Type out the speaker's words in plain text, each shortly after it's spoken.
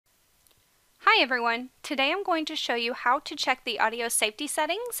Hi everyone! Today I'm going to show you how to check the audio safety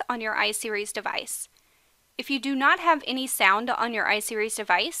settings on your iSeries device. If you do not have any sound on your iSeries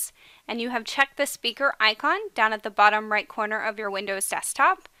device and you have checked the speaker icon down at the bottom right corner of your Windows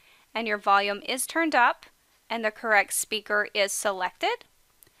desktop and your volume is turned up and the correct speaker is selected,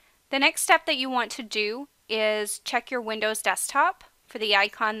 the next step that you want to do is check your Windows desktop for the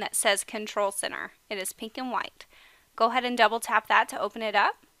icon that says Control Center. It is pink and white. Go ahead and double tap that to open it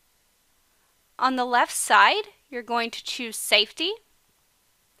up. On the left side, you're going to choose Safety,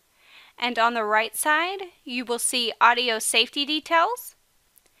 and on the right side, you will see Audio Safety Details.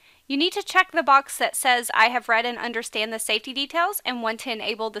 You need to check the box that says I have read and understand the safety details and want to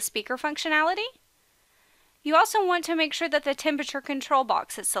enable the speaker functionality. You also want to make sure that the temperature control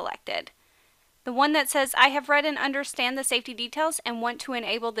box is selected. The one that says I have read and understand the safety details and want to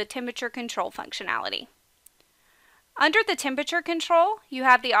enable the temperature control functionality. Under the temperature control, you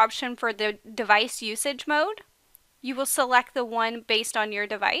have the option for the device usage mode. You will select the one based on your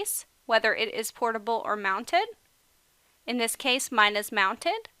device, whether it is portable or mounted. In this case, mine is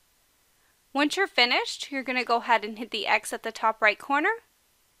mounted. Once you're finished, you're going to go ahead and hit the X at the top right corner,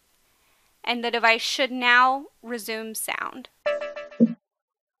 and the device should now resume sound.